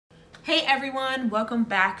Hey everyone, welcome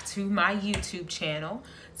back to my YouTube channel.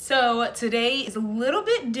 So today is a little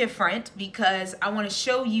bit different because I want to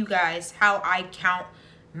show you guys how I count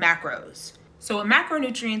macros. So what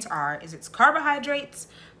macronutrients are is it's carbohydrates,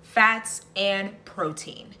 fats, and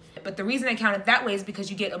protein. But the reason I count it that way is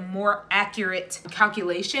because you get a more accurate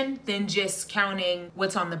calculation than just counting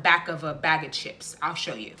what's on the back of a bag of chips. I'll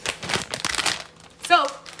show you. So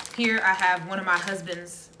here I have one of my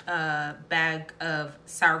husband's bag of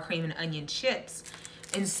sour cream and onion chips.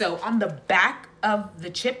 And so on the back of the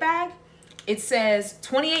chip bag, it says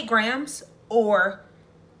 28 grams or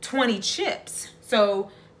 20 chips.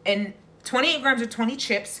 So, and 28 grams or 20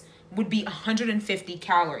 chips would be 150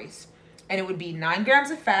 calories. And it would be 9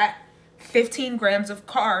 grams of fat, 15 grams of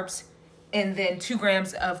carbs, and then 2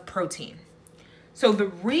 grams of protein. So the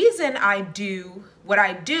reason I do what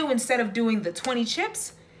I do instead of doing the 20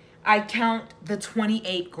 chips, I count the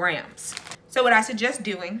 28 grams. So what I suggest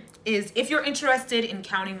doing is if you're interested in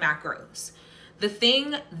counting macros, the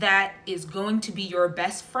thing that is going to be your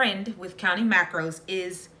best friend with counting macros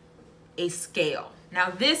is a scale.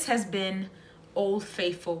 Now this has been old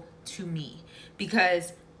faithful to me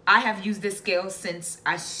because I have used this scale since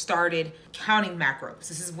I started counting macros.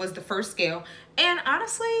 This was the first scale. And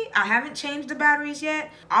honestly, I haven't changed the batteries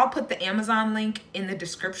yet. I'll put the Amazon link in the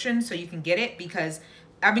description so you can get it because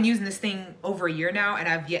I've been using this thing over a year now and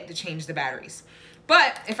I've yet to change the batteries.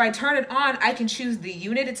 But if I turn it on, I can choose the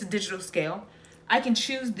unit. It's a digital scale. I can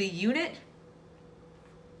choose the unit.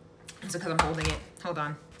 It's because I'm holding it. Hold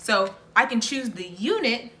on. So I can choose the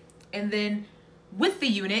unit, and then with the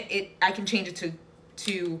unit, I can change it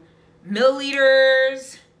to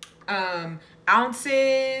milliliters,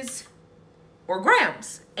 ounces, or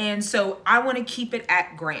grams. And so I want to keep it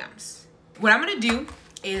at grams. What I'm going to do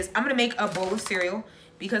is I'm going to make a bowl of cereal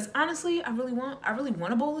because honestly, I really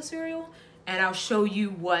want a bowl of cereal, and I'll show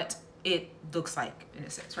you what it looks like in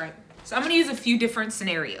a sense, right? So I'm going to use a few different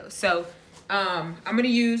scenarios. So I'm going to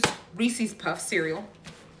use Reese's Puff cereal,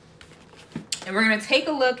 and we're going to take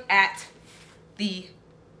a look at the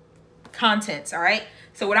contents, all right?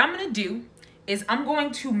 So what I'm going to do is I'm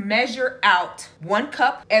going to measure out 1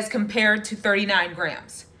 cup as compared to 39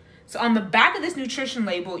 grams. So on the back of this nutrition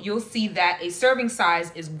label, you'll see that a serving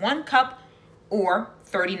size is 1 cup or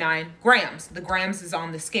 39 grams. The grams is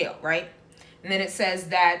on the scale, right? And then it says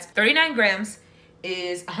that 39 grams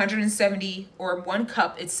is 170, or 1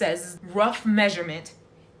 cup, it says rough measurement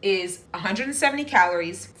is 170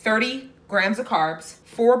 calories, 30 grams of carbs,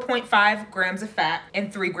 4.5 grams of fat,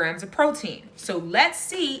 and 3 grams of protein. So let's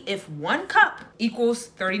see if 1 cup equals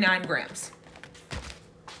 39 grams.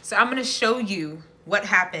 So I'm gonna show you what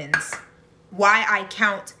happens, why I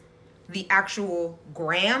count the actual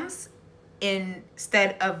grams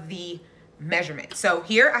instead of the measurement. So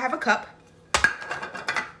here I have a cup,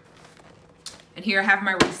 and here I have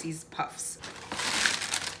my Reese's Puffs.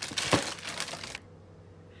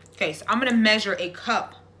 Okay, so I'm gonna measure a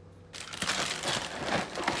cup.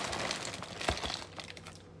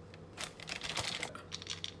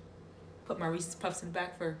 Put my Reese's Puffs in the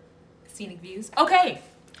back for scenic views. Okay,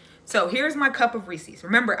 so here's my cup of Reese's.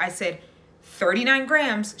 Remember, I said 39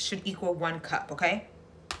 grams should equal 1 cup, okay?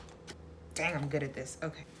 Dang, I'm good at this.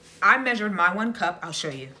 Okay. I measured my 1 cup. I'll show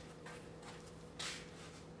you.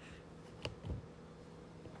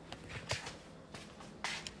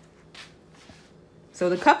 So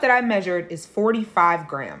the cup that I measured is 45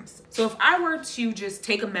 grams. So if I were to just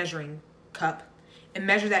take a measuring cup and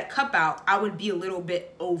measure that cup out, I would be a little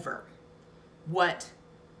bit over what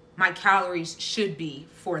my calories should be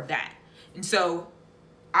for that. And so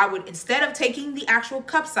I would, instead of taking the actual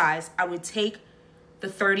cup size, I would take the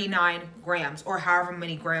 39 grams or however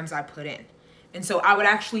many grams I put in. And so I would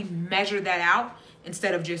actually measure that out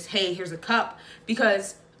instead of just, hey, here's a cup,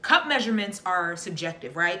 because cup measurements are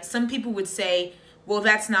subjective, right? Some people would say, well,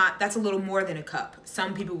 that's a little more than a cup.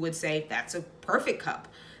 Some people would say that's a perfect cup.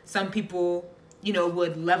 Some people,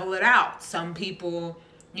 would level it out. Some people,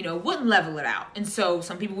 wouldn't level it out. And so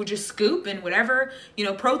some people would just scoop and whatever,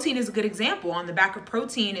 protein is a good example. On the back of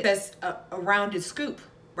protein, it says a rounded scoop,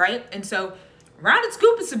 right? And so rounded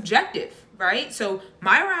scoop is subjective, right? So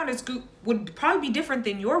my rounded scoop would probably be different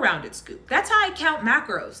than your rounded scoop. That's how I count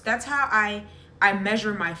macros. That's how I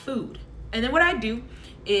measure my food. And then what I do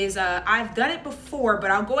is I've done it before, but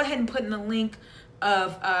I'll go ahead and put in the link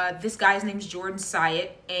of this guy's name's Jordan Syatt,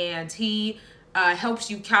 and he helps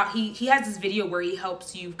you count. He has this video where he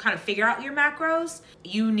helps you kind of figure out your macros.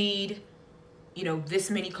 You need, this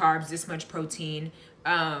many carbs, this much protein,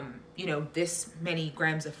 this many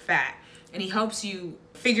grams of fat. And he helps you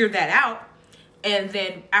figure that out. And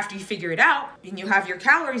then after you figure it out, and you have your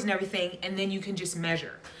calories and everything, and then you can just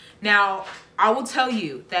measure. Now, I will tell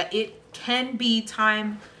you that it can be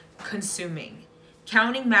time consuming.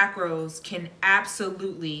 Counting macros can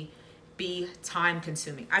absolutely be time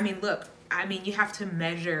consuming. I mean, look, you have to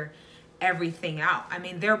measure everything out. I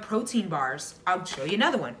mean, there are protein bars. I'll show you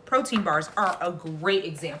another one. Protein bars are a great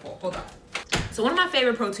example. Hold on. So one of my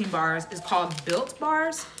favorite protein bars is called Built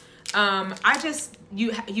Bars.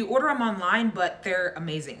 You order them online, but they're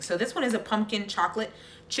amazing. So this one is a pumpkin chocolate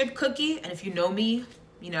chip cookie. And if you know me,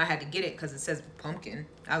 you know I had to get it because it says pumpkin.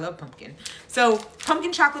 I love pumpkin. So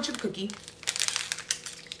pumpkin chocolate chip cookie.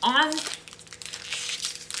 On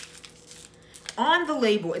the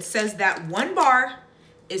label, it says that one bar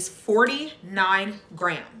is 49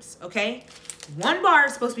 grams, okay? One bar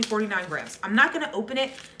is supposed to be 49 grams. I'm not gonna open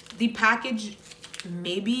it. The package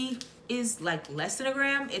maybe is like less than a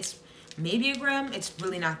gram. It's maybe a gram. It's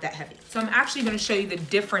really not that heavy. So I'm actually gonna show you the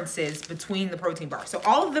differences between the protein bars. So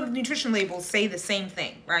all of the nutrition labels say the same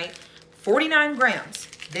thing, right? 49 grams.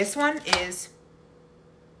 This one is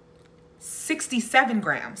 67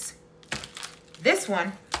 grams. This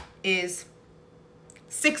one is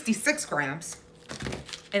 66 grams.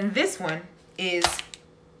 And this one is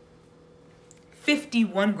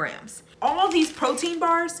 51 grams. All these protein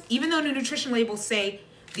bars, even though the nutrition labels say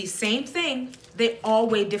the same thing, they all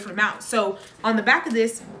weigh different amounts. So on the back of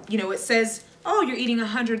this, you know, it says, oh, you're eating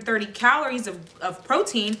 130 calories of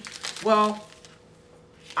protein. Well,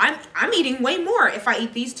 I'm eating way more if I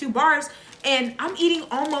eat these 2 bars, and I'm eating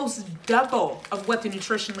almost double of what the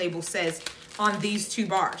nutrition label says on these 2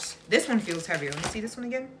 bars. This one feels heavier. Let me see this one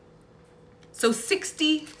again. So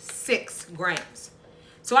 66 grams.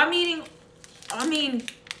 So I'm eating,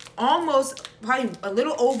 almost probably a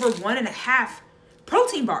little over 1.5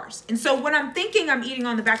 protein bars. And so when I'm thinking I'm eating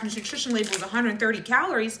on the back of the nutrition label is 130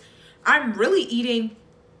 calories, I'm really eating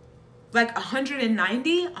like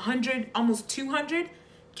 190, 100, almost 200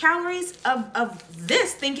 calories of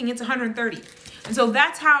this, thinking it's 130. And so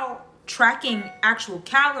that's how tracking actual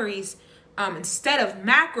calories instead of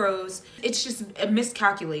macros, it's just a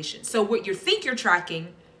miscalculation. So what you think you're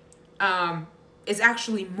tracking is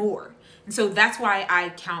actually more. And so that's why I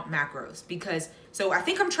count macros, because so I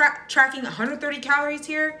think I'm tracking 130 calories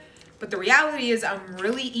here, but the reality is I'm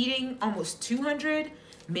really eating almost 200,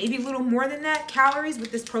 maybe a little more than that calories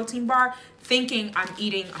with this protein bar, thinking I'm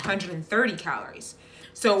eating 130 calories.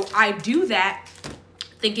 So I do that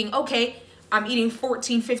thinking, okay, I'm eating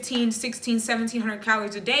 14, 15, 16, 1700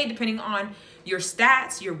 calories a day, depending on your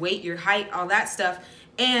stats, your weight, your height, all that stuff.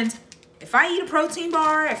 And if I eat a protein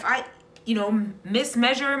bar, if I,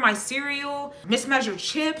 mismeasure my cereal, mismeasure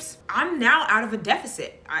chips, I'm now out of a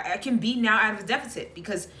deficit. I can be now out of a deficit,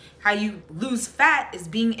 because how you lose fat is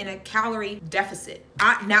being in a calorie deficit.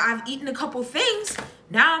 Now I've eaten a couple things,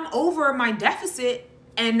 now I'm over my deficit,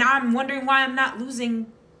 and now I'm wondering why I'm not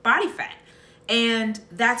losing body fat. And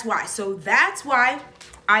that's why. So that's why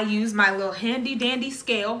I use my little handy dandy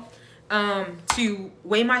scale to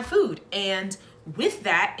weigh my food. And with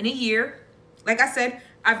that, in a year, like I said,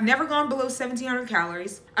 I've never gone below 1,700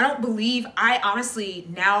 calories. I honestly,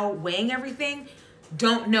 now weighing everything,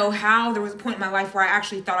 don't know how there was a point in my life where I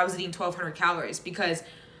actually thought I was eating 1,200 calories, because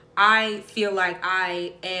I feel like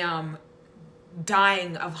I am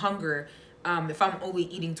dying of hunger if I'm only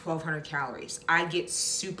eating 1,200 calories. I get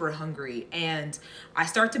super hungry and I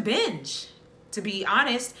start to binge, to be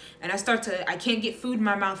honest, and I can't get food in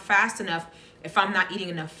my mouth fast enough if I'm not eating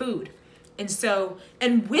enough food. And so,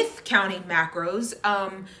 and with counting macros,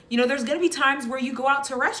 there's gonna be times where you go out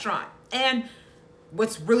to a restaurant, and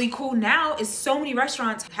what's really cool now is so many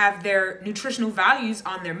restaurants have their nutritional values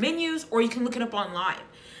on their menus, or you can look it up online.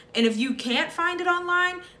 And if you can't find it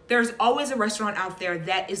online, there's always a restaurant out there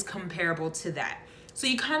that is comparable to that. So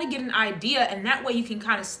you kind of get an idea, and that way you can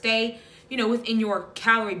kind of stay, within your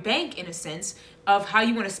calorie bank, in a sense, of how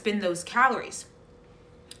you want to spend those calories.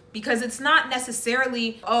 Because it's not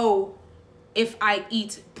necessarily, oh, if I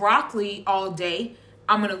eat broccoli all day,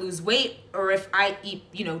 I'm gonna lose weight, or if I eat,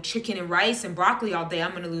 chicken and rice and broccoli all day,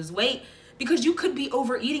 I'm gonna lose weight, because you could be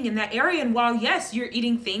overeating in that area. And while yes, you're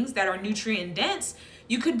eating things that are nutrient dense,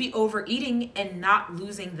 you could be overeating and not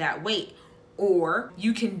losing that weight. Or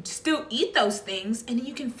you can still eat those things and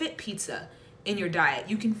you can fit pizza in your diet.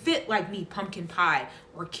 You can fit, like me, pumpkin pie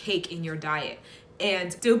or cake in your diet,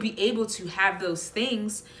 and still be able to have those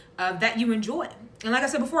things that you enjoy. And like I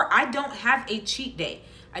said before, I don't have a cheat day.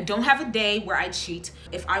 I don't have a day where I cheat.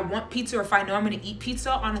 If I want pizza, or if I know I'm gonna eat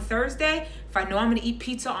pizza on a Thursday, if I know I'm gonna eat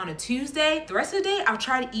pizza on a Tuesday, the rest of the day, I'll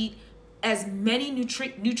try to eat as many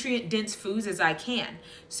nutrient dense foods as I can.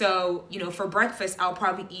 So, you know, for breakfast, I'll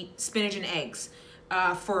probably eat spinach and eggs.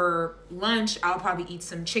 For lunch, I'll probably eat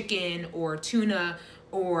some chicken or tuna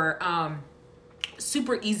or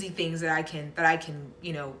super easy things that I can,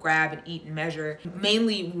 you know, grab and eat and measure.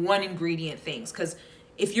 Mainly one ingredient things, because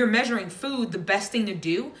if you're measuring food, the best thing to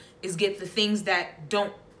do is get the things that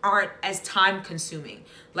aren't as time consuming.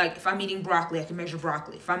 Like if I'm eating broccoli, I can measure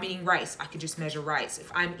broccoli. If I'm eating rice, I can just measure rice.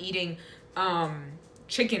 If I'm eating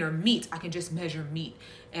chicken or meat, I can just measure meat.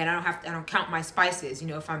 And I don't count my spices, you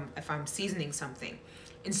know, if I'm seasoning something.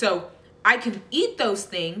 And so I can eat those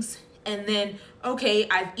things, and then, okay,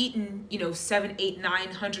 I've eaten, you know, 700, 800,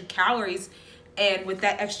 900 calories. And with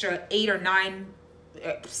that extra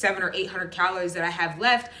 700 or 800 calories that I have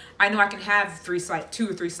left, I know I can have 2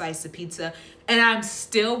 or 3 slices of pizza, and I'm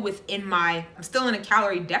still in a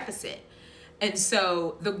calorie deficit. And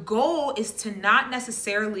so the goal is to not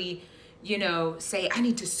necessarily, you know, say I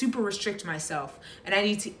need to super restrict myself and I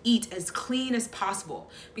need to eat as clean as possible,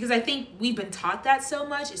 because I think we've been taught that so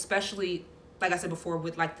much, especially like I said before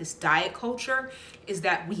with like this diet culture, is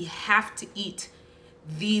that we have to eat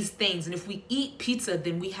these things. And if we eat pizza,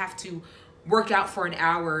 then we have to work out for an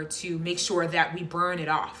hour to make sure that we burn it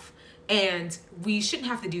off. And we shouldn't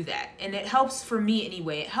have to do that. And it helps, for me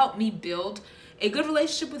anyway, it helped me build a good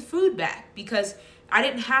relationship with food back, because I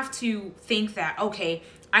didn't have to think that, okay,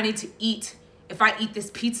 I need to eat, if I eat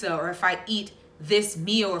this pizza or if I eat this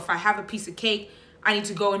meal or if I have a piece of cake, I need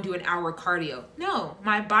to go and do an hour cardio. No,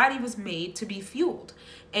 my body was made to be fueled.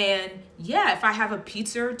 And yeah, if I have a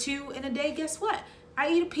pizza or 2 in a day, guess what?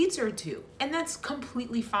 I eat a pizza or 2, and that's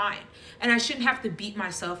completely fine. And I shouldn't have to beat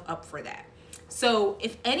myself up for that. So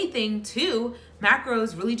if anything too,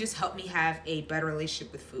 macros really just help me have a better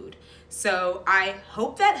relationship with food. So I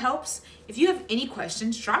hope that helps. If you have any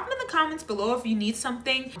questions, drop them in the comments below. If you need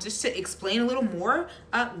something just to explain a little more,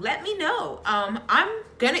 let me know. I'm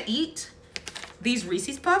gonna eat these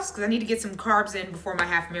Reese's Puffs because I need to get some carbs in before my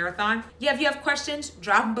half marathon. Yeah, if you have questions,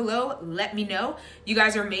 drop them below. Let me know. You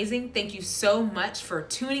guys are amazing. Thank you so much for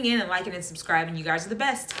tuning in and liking and subscribing. You guys are the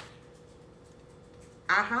best.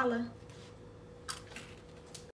 I holla.